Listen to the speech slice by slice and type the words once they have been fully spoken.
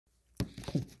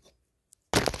Boom.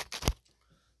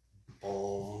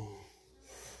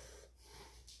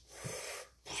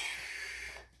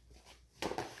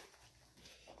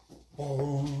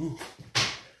 Boom.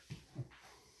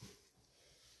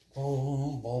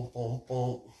 Boom, boom, boom,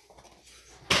 boom.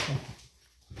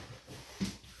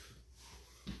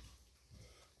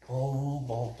 Boom,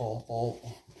 boom, boom, boom.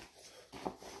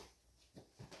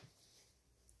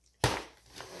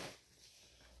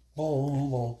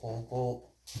 Boom, boom, boom, boom.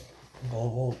 Boom,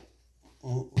 boom.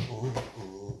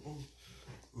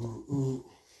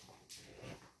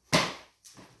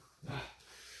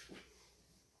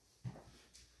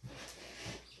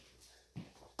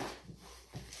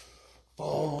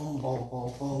 Boom, boom, boom,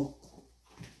 boom.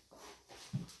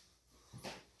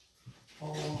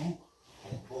 Boom,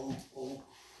 boom, boom.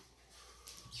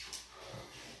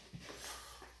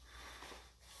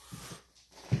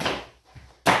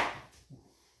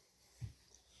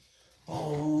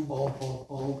 Boom, boom, boom,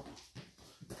 boom.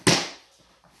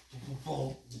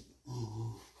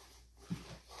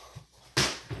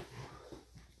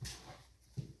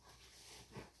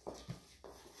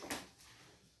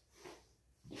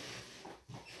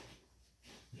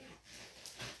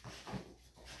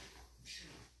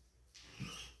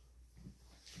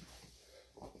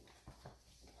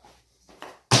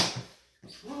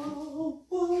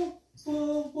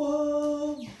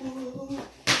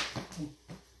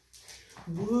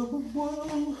 Boom.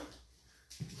 Whoa.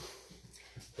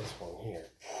 This one here.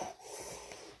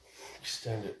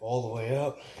 Extend it all the way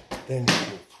up, then you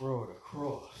can throw it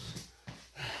across.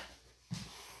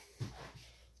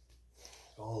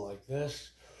 Going like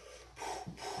this.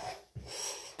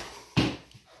 Then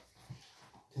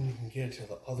you can get to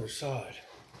the other side.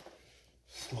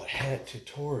 This is my hat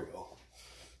tutorial.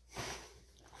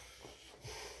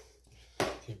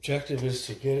 The objective is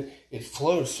to get it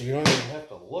flows so you don't even have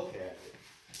to look at it.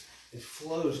 It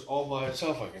flows all by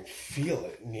itself. I can feel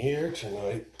it in the air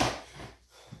tonight.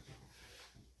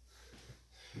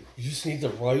 You just need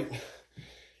the right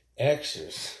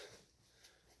axis.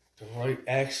 The right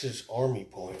axis army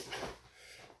point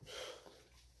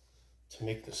to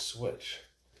make the switch.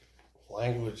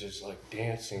 Language is like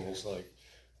dancing, is like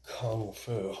kung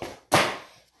fu.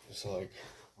 It's like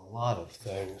a lot of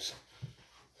things.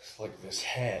 It's like this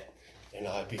hat and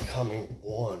I becoming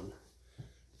one.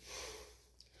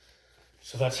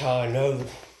 So that's how I know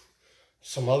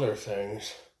some other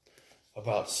things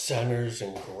about centers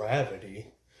and gravity.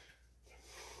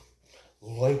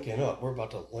 Linking up. We're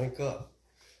about to link up.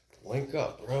 Link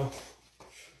up, bro.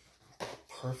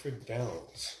 Perfect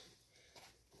balance.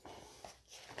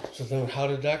 So then how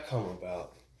did that come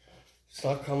about? It's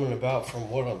not coming about from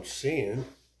what I'm seeing.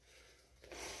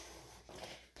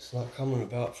 It's not coming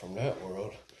about from that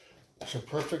world. So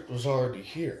perfect was already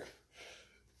here.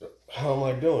 How am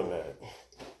I doing that? Well,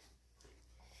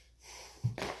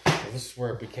 this is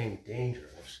where it became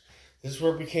dangerous. This is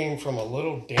where it became from a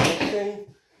little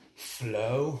dancing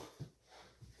flow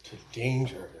to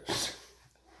dangerous.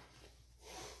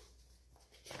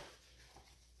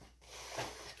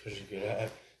 Because you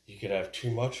could have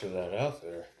too much of that out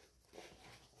there.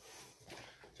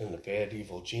 Then the bad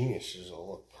evil geniuses will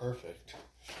look perfect.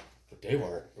 But they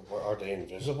weren't. Are they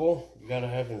invisible? You gotta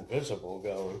have invisible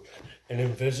going. An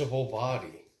invisible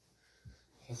body.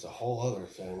 That's a whole other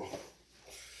thing.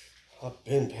 I've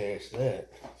been past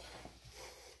that.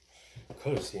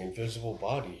 Because the invisible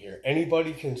body here.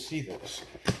 Anybody can see this.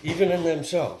 Even in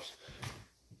themselves.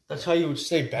 That's how you would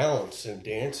stay balanced in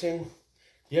dancing.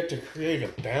 You have to create a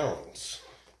balance.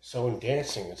 So in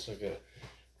dancing, it's like a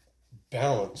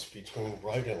balance between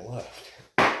right and left.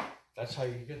 That's how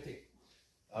you get the...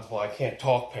 Well, I can't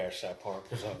talk past that part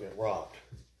because I'll get robbed.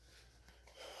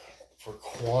 For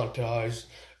quantized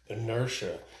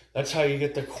inertia. That's how you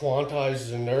get the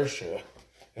quantized inertia.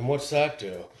 And what's that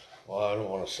do? Well, I don't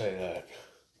want to say that.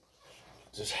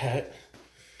 This hat.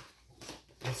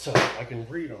 I can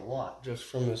read a lot just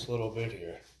from this little bit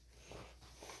here.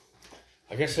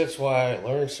 I guess that's why I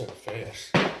learn so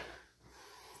fast.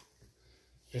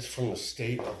 Just from the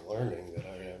state of learning that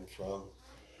I am from.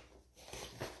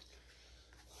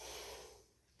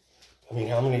 I mean,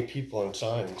 how many people in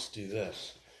science do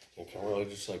this and can really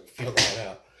just like feel that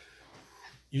out?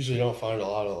 Usually don't find a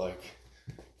lot of like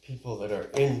people that are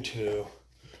into,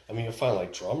 I mean, you'll find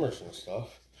like drummers and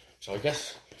stuff. So I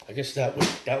guess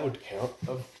that would count,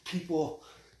 of people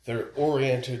that are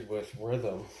oriented with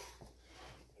rhythm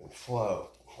and flow,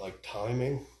 like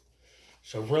timing.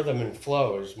 So rhythm and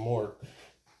flow is more,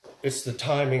 it's the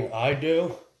timing I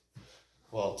do.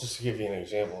 Well, just to give you an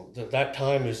example, that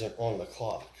time isn't on the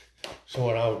clock. So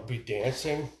when I would be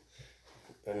dancing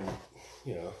and,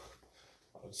 you know,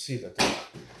 Let's see that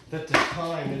the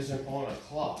time isn't on a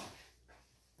clock.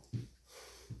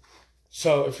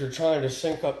 So if you're trying to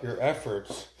sync up your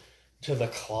efforts to the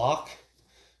clock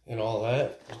and all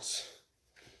that, it's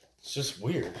just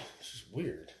weird. It's just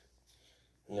weird.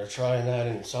 And they're trying that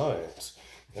in science.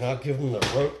 And I'll give them the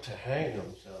rope to hang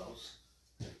themselves.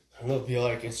 And they'll be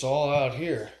like, it's all out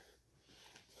here.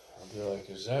 I'll be like,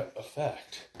 is that a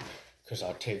fact? Because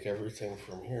I'll take everything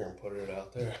from here and put it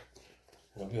out there.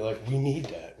 And they'll be like, we need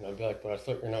that. And I'll be like, but I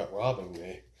thought you're not robbing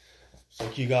me. It's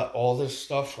like, you got all this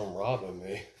stuff from robbing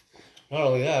me. Not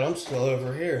only that, I'm still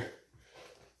over here.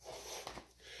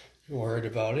 You're worried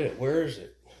about it. Where is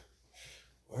it?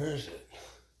 Where is it?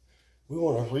 We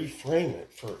want to reframe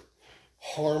it for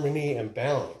harmony and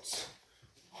balance.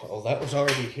 Oh, that was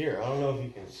already here. I don't know if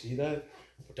you can see that,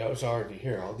 but that was already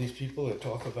here. All these people that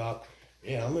talk about,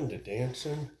 yeah, I'm into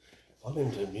dancing, I'm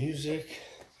into music,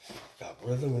 got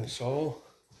rhythm and soul.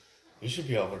 You should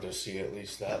be able to see at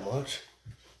least that much.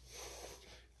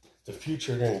 The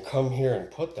future didn't come here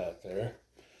and put that there.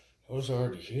 It was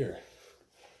already here.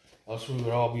 Else we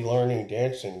would all be learning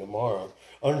dancing tomorrow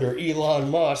under Elon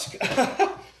Musk.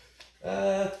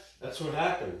 That's what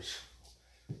happens.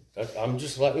 I'm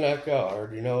just letting that go. I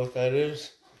already know what that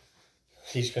is.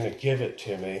 He's going to give it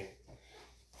to me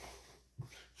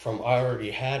from I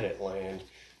already had it land.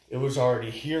 It was already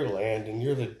here land, and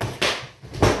you're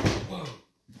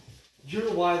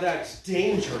why that's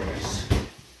dangerous.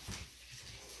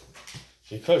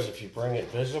 Because if you bring it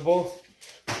visible,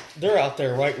 they're out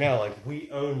there right now like,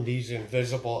 we own these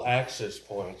invisible access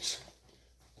points.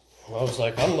 And I was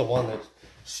like, I'm the one that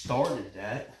started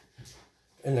that.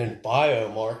 And then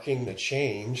biomarking the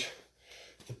change,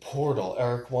 the portal,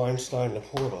 Eric Weinstein, the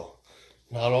portal.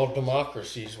 Not all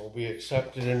democracies will be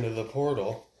accepted into the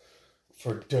portal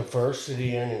for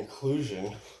diversity and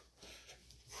inclusion.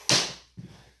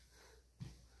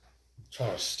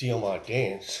 Trying to steal my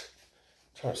dance.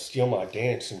 Trying to steal my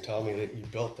dance and tell me that you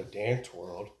built the dance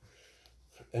world.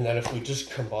 And that if we just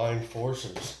combine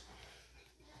forces,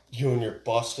 you and your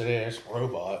busted ass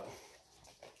robot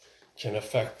can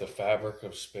affect the fabric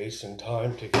of space and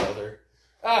time together.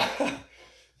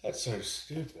 That's so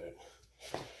stupid.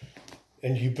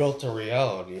 And you built a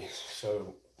reality,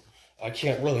 so I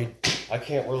can't really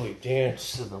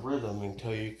dance to the rhythm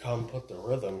until you come put the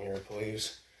rhythm here,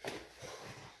 please.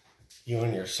 You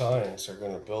and your science are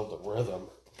going to build the rhythm.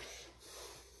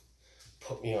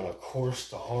 Put me on a course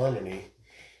to harmony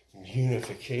and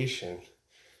unification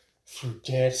through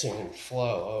dancing and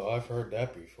flow. Oh, I've heard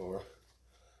that before.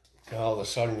 Now all of a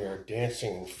sudden you're a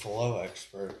dancing and flow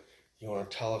expert. You want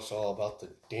to tell us all about the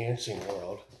dancing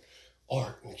world,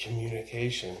 art and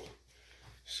communication.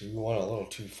 See, we went a little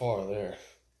too far there.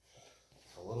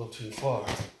 A little too far.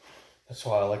 That's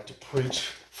why I like to preach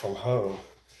from home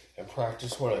and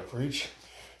practice what I preach.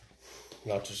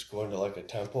 Not just go into like a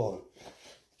temple and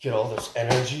get all this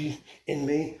energy in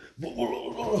me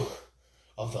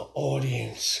of the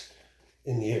audience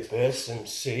in the abyss and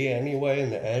see anyway in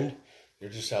the end. You're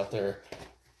just out there,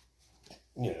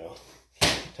 you know,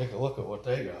 take a look at what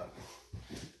they got.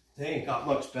 They ain't got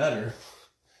much better.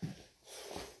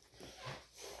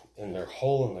 And their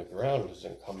hole in the ground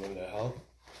isn't coming to help.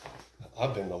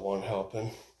 I've been the one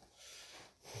helping.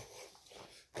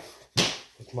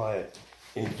 With my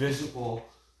invisible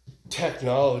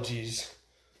technologies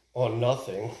on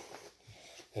nothing.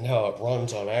 And how it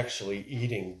runs on actually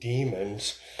eating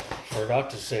demons.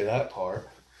 Forgot to say that part.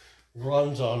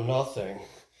 Runs on nothing.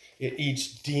 It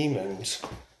eats demons.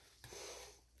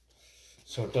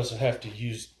 So it doesn't have to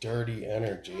use dirty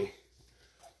energy.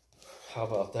 How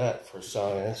about that for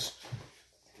science?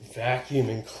 Vacuum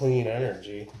and clean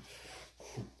energy.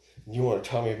 You want to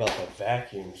tell me about the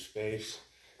vacuum space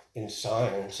in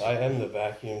science? I am the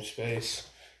vacuum space.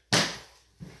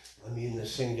 I mean the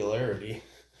singularity.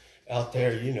 Out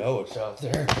there, you know it's out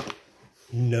there.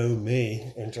 You know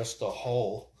me and just the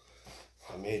whole.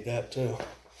 I made that too.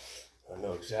 I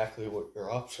know exactly what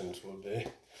your options would be.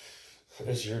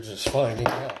 As you're just finding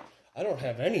out. I don't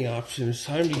have any options.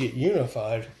 Time to get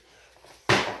unified.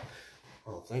 I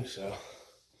don't think so.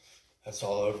 That's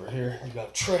all over here. You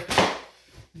got tricked.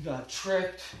 You got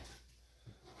tricked.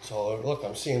 It's all over. Look,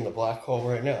 I'm seeing the black hole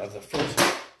right now.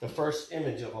 The first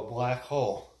image of a black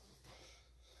hole.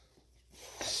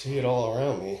 See it all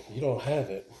around me. You don't have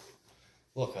it.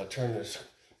 Look, I turned this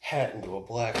hat into a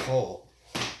black hole.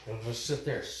 It'll just sit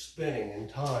there spinning in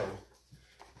time,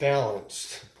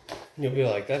 balanced. And you'll be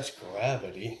like, that's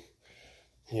gravity.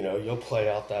 You know, you'll play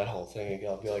out that whole thing again.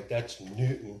 I'll be like, that's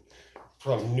Newton.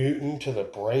 From Newton to the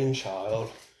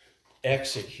brainchild,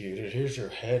 executed. Here's your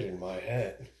head in my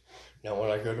head. Now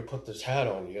when I go to put this hat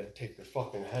on, you gotta take your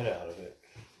fucking head out of it.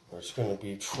 Or it's gonna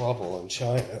be trouble in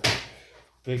China.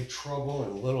 Big trouble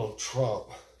and little Trump.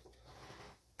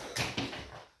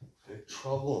 Big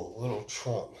trouble and little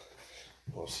Trump.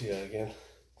 Want to see that again?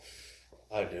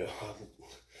 I do.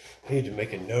 I need to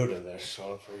make a note of this so I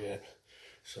don't forget.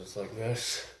 So it's like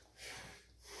this.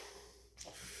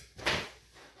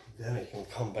 Then it can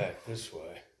come back this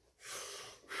way.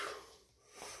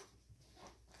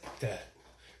 Like that.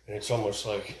 And it's almost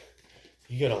like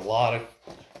you get a lot of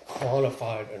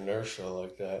quantified inertia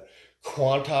like that.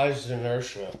 Quantized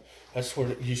inertia. That's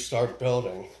what you start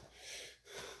building.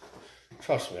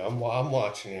 Trust me, I'm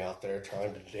watching you out there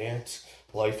trying to dance.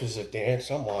 Life is a dance.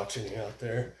 I'm watching you out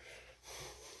there.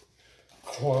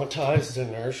 Quantized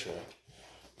inertia.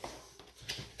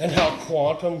 And how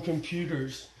quantum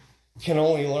computers can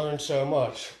only learn so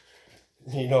much.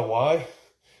 You know why?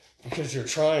 Because you're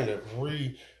trying to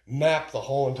remap the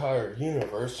whole entire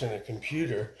universe in a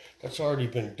computer that's already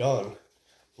been done.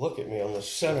 Look at me on the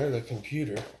center of the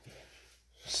computer.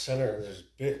 Center of this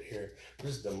bit here.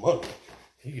 This is the money.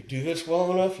 If you do this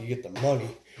well enough, you get the money.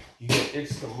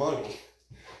 It's the money.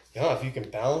 Yeah, if you can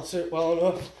balance it well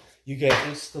enough,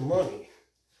 it's the money.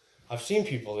 I've seen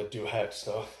people that do hat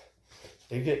stuff.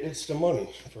 They get it's the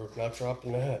money for not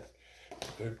dropping the hat.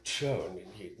 Good show, and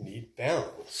you need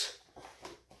balance.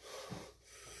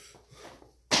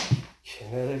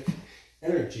 Kinetic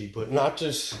energy, but not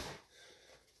just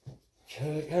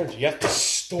kinetic energy. You have to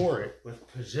store it with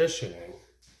positioning.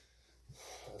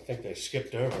 I think they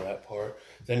skipped over that part.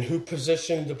 Then who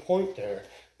positioned the point there?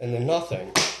 And then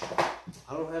nothing.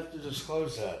 I don't have to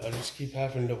disclose that. I just keep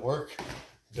having to work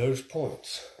those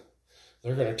points.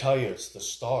 They're going to tell you it's the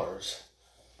stars.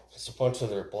 It's a bunch of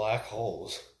their black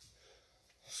holes.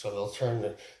 So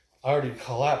they'll I already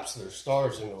collapsed their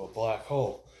stars into a black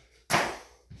hole.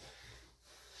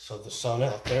 So the sun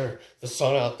out there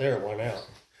went out.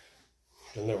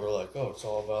 And they were like, oh, it's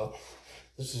all about,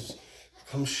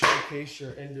 come showcase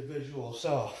your individual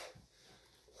self.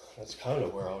 That's kind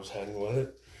of where I was heading with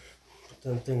it. But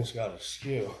then things got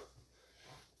askew.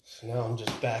 So now I'm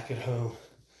just back at home,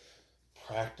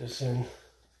 practicing,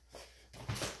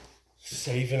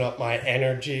 saving up my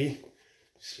energy.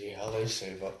 See how they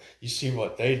save up. You see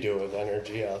what they do with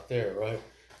energy out there, right?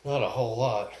 Not a whole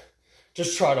lot.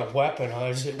 Just try to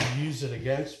weaponize it and use it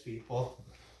against people.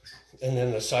 And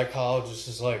then the psychologist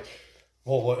is like,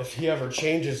 well, if he ever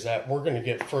changes that, we're going to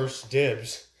get first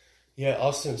dibs. Yeah,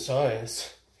 us in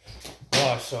science.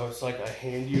 Wow, so it's like I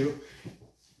hand you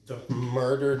the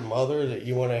murdered mother that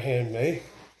you want to hand me.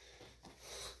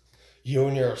 You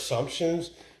and your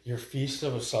assumptions, your feast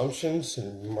of assumptions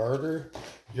and murder,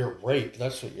 your rape,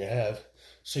 that's what you have.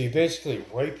 So you basically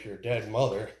rape your dead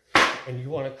mother, and you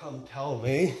want to come tell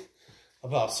me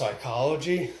about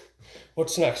psychology?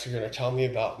 What's next? You're going to tell me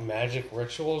about magic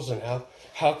rituals and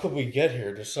how could we get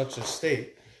here to such a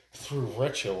state through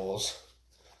rituals?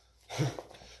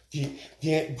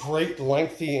 the great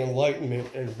lengthy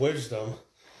enlightenment and wisdom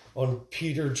on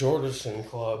Peter Jordison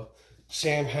Club,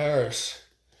 Sam Harris,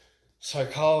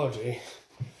 psychology,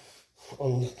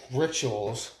 on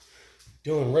rituals,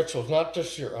 doing rituals, not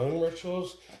just your own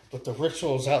rituals, but the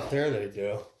rituals out there they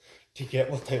do to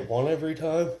get what they want every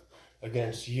time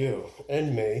against you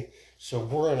and me. So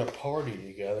we're in a party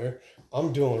together.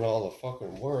 I'm doing all the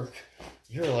fucking work.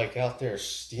 You're like out there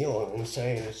stealing and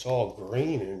saying it's all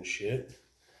green and shit.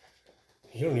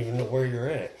 You don't even know where you're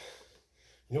at.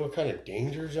 You know what kind of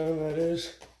danger zone that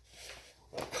is?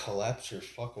 Like collapse your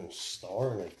fucking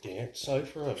star in a dance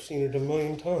cipher. I've seen it a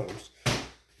million times.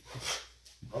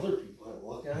 Other people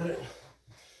look at it.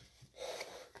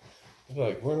 They're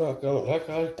like, we're not going. That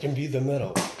guy can be the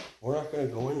middle. We're not going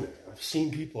to go in there. I've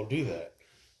seen people do that.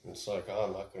 And it's like, oh,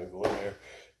 I'm not going to go in there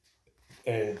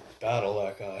and battle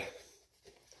that guy.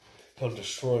 He'll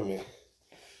destroy me.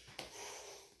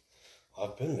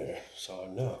 I've been there, so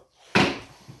I know.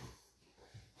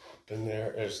 Been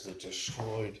there as the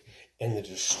destroyed and the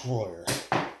destroyer.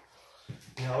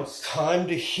 Now it's time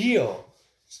to heal.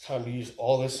 It's time to use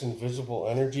all this invisible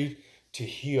energy to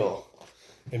heal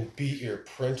and beat your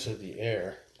prince of the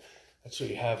air. That's what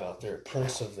you have out there,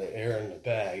 prince of the air in the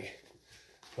bag.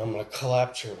 I'm going to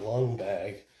collapse your lung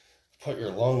bag. Put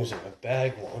your lungs in a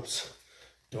bag once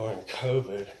during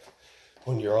COVID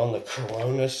when you're on the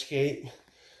corona skate.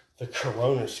 The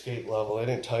corona skate level. I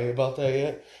didn't tell you about that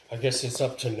yet. I guess it's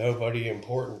up to nobody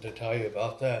important to tell you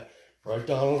about that. Right,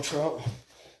 Donald Trump?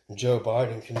 And Joe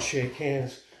Biden can shake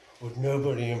hands with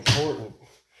nobody important.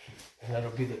 And that'll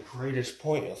be the greatest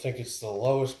point. You'll think it's the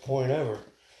lowest point ever.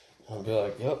 I'll be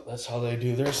like, yep, that's how they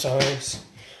do their science.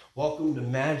 Welcome to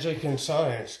magic and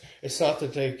science. It's not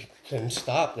that they can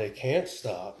stop, they can't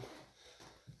stop.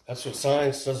 That's what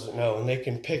science doesn't know, and they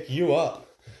can pick you up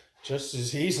just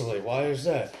as easily. Why is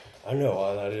that? I know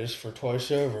why that is for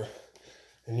twice over.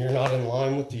 And you're not in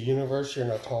line with the universe, you're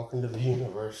not talking to the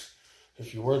universe.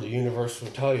 If you were, the universe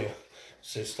would tell you,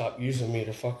 say, stop using me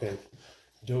to fucking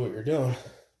do what you're doing.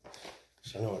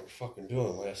 So I know what you're fucking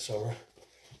doing last summer.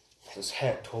 This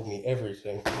hat told me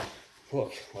everything.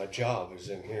 Look, my job is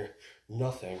in here.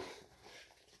 Nothing.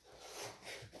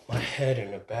 My head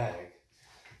in a bag.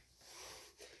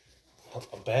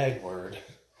 A bag word.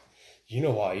 You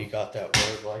know why you got that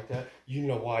word like that. You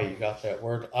know why you got that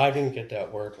word. I didn't get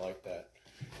that word like that.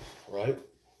 Right?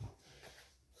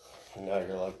 And now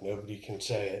you're like, nobody can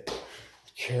say it.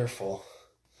 Careful.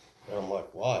 And I'm like,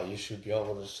 why? You should be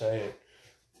able to say it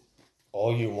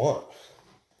all you want.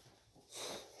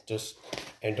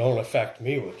 And don't affect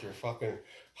me with your fucking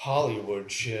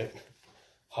Hollywood shit.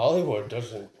 Hollywood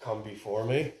doesn't come before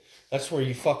me. That's where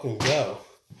you fucking go.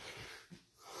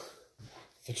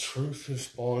 The truth who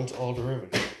spawns all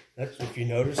derivatives. That's, if you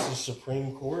notice the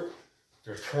Supreme Court,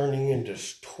 they're turning into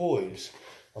toys.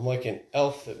 I'm like an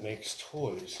elf that makes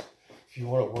toys. If you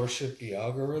want to worship the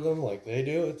algorithm like they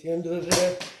do at the end of the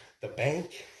day, the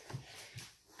bank,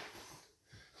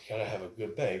 you gotta have a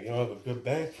good bank. You don't have a good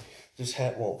bank, this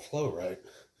hat won't flow right.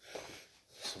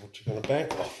 So what you gonna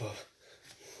bank off of?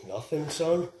 Nothing,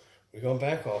 son? We're gonna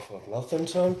bank off of nothing,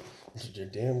 son? You're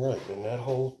damn right. And that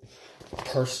whole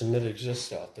person that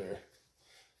exists out there,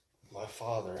 my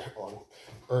father on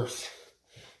earth,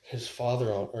 his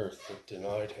father on earth that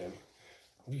denied him.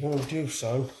 What are you gonna do,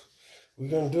 son? What are you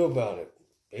gonna do about it?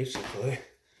 Basically.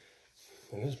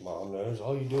 And his mom knows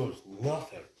all you do is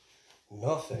nothing.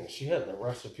 Nothing. She had the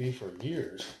recipe for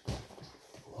years.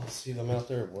 I see them out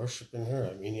there worshiping her.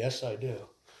 I mean, yes, I do.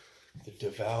 The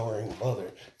devouring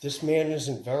mother. This man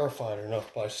isn't verified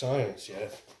enough by science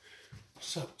yet.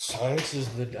 So, science is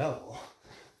the devil.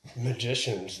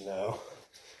 Magicians know.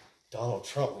 Donald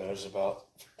Trump knows about.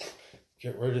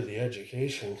 Get rid of the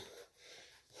education.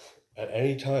 At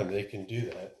any time, they can do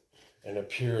that and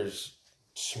appear as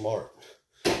smart.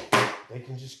 They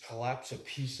can just collapse a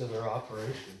piece of their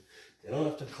operation. They don't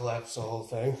have to collapse the whole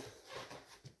thing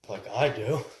like I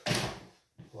do.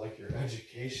 Like your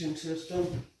education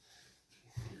system.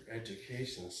 Your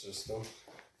education system.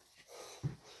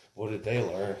 What did they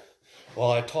learn?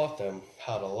 Well, I taught them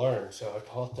how to learn. So I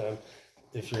taught them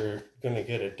if you're going to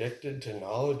get addicted to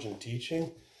knowledge and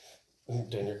teaching,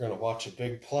 then you're going to watch a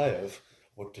big play of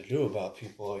what to do about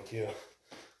people like you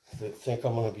that think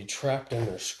I'm going to be trapped in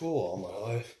their school all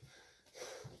my life.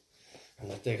 And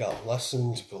that they got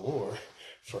lessons galore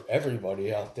for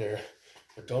everybody out there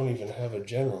that don't even have a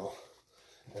general.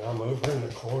 And I'm over in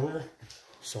the corner,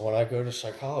 so when I go to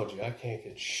psychology, I can't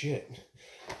get shit.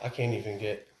 I can't even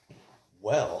get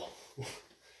well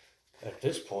at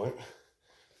this point,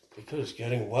 because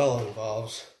getting well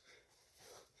involves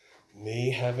me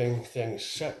having things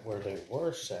set where they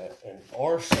were set and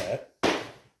are set.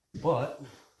 But,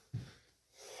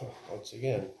 once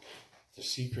again, the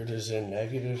secret is in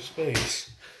negative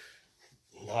space,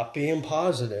 not being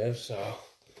positive. So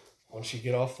once you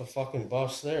get off the fucking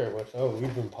bus there with, oh,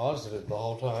 we've been positive the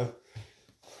whole time,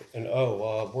 and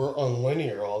we're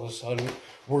unlinear all of a sudden,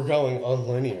 we're going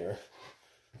unlinear,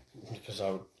 because I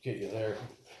would get you there,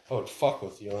 I would fuck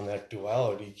with you on that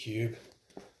duality cube.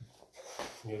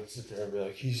 You would sit there and be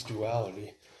like, he's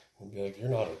duality, and be like, you're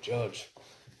not a judge.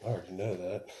 I already know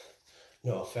that.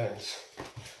 No offense.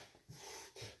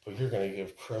 But you're going to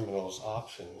give criminals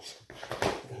options,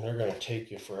 and they're going to take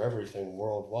you for everything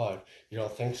worldwide. You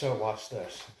don't think so? Watch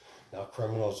this. Now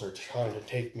criminals are trying to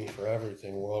take me for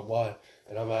everything worldwide,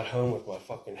 and I'm at home with my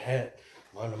fucking hat,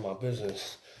 minding my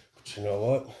business. But you know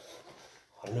what?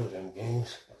 I know them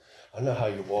games. I know how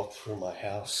you walk through my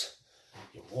house.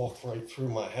 You walk right through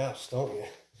my house, don't you?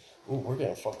 Ooh, we're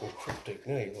getting fucking cryptic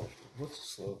now. What's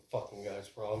this little fucking guy's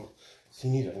problem? So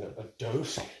you need a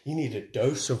dose. You need a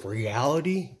dose of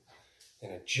reality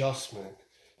and adjustment.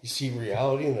 You see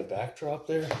reality in the backdrop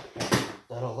there?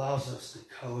 That allows us to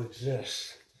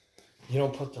coexist. You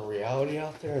don't put the reality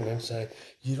out there and then say,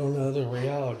 you don't know the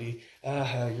reality.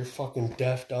 You're fucking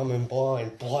deaf, dumb, and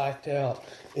blind, blacked out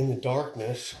in the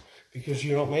darkness because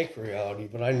you don't make reality.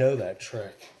 But I know that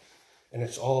trick. And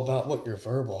it's all about what you're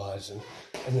verbalizing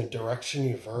and the direction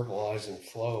you verbalize and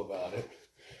flow about it.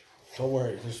 Don't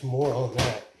worry, there's more on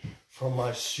that from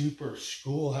my super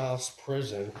schoolhouse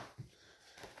prison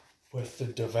with the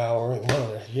devouring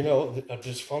mother. You know, a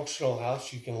dysfunctional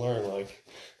house, you can learn like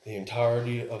the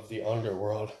entirety of the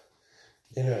underworld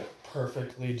in a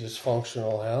perfectly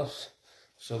dysfunctional house.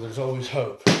 So there's always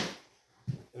hope.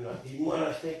 And even when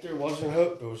I think there wasn't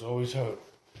hope, there was always hope.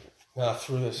 Now I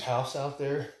threw this house out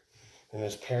there, and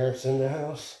his parents in the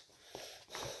house.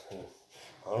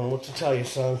 I don't know what to tell you,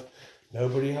 son.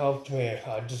 Nobody helped me.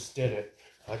 I just did it.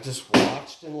 I just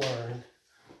watched and learned.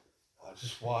 I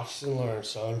just watched and learned,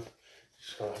 son. You're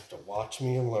just gonna have to watch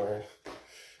me and learn.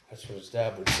 That's what his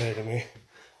dad would say to me.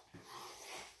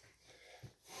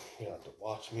 You have to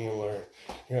watch me and learn.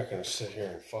 You're not gonna sit here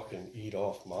and fucking eat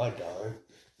off my dime,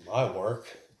 my work,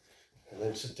 and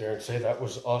then sit there and say that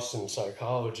was us in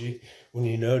psychology when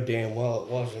you know damn well it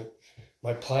wasn't.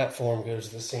 My platform goes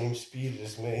the same speed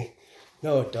as me.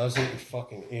 No, it doesn't, you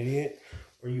fucking idiot.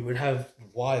 Or you would have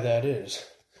why that is.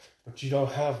 But you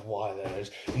don't have why that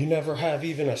is. You never have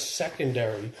even a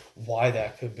secondary why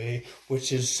that could be,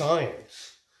 which is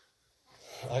science.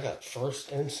 I got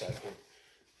first and second.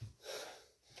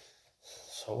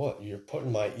 So what? You're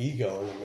putting my ego in the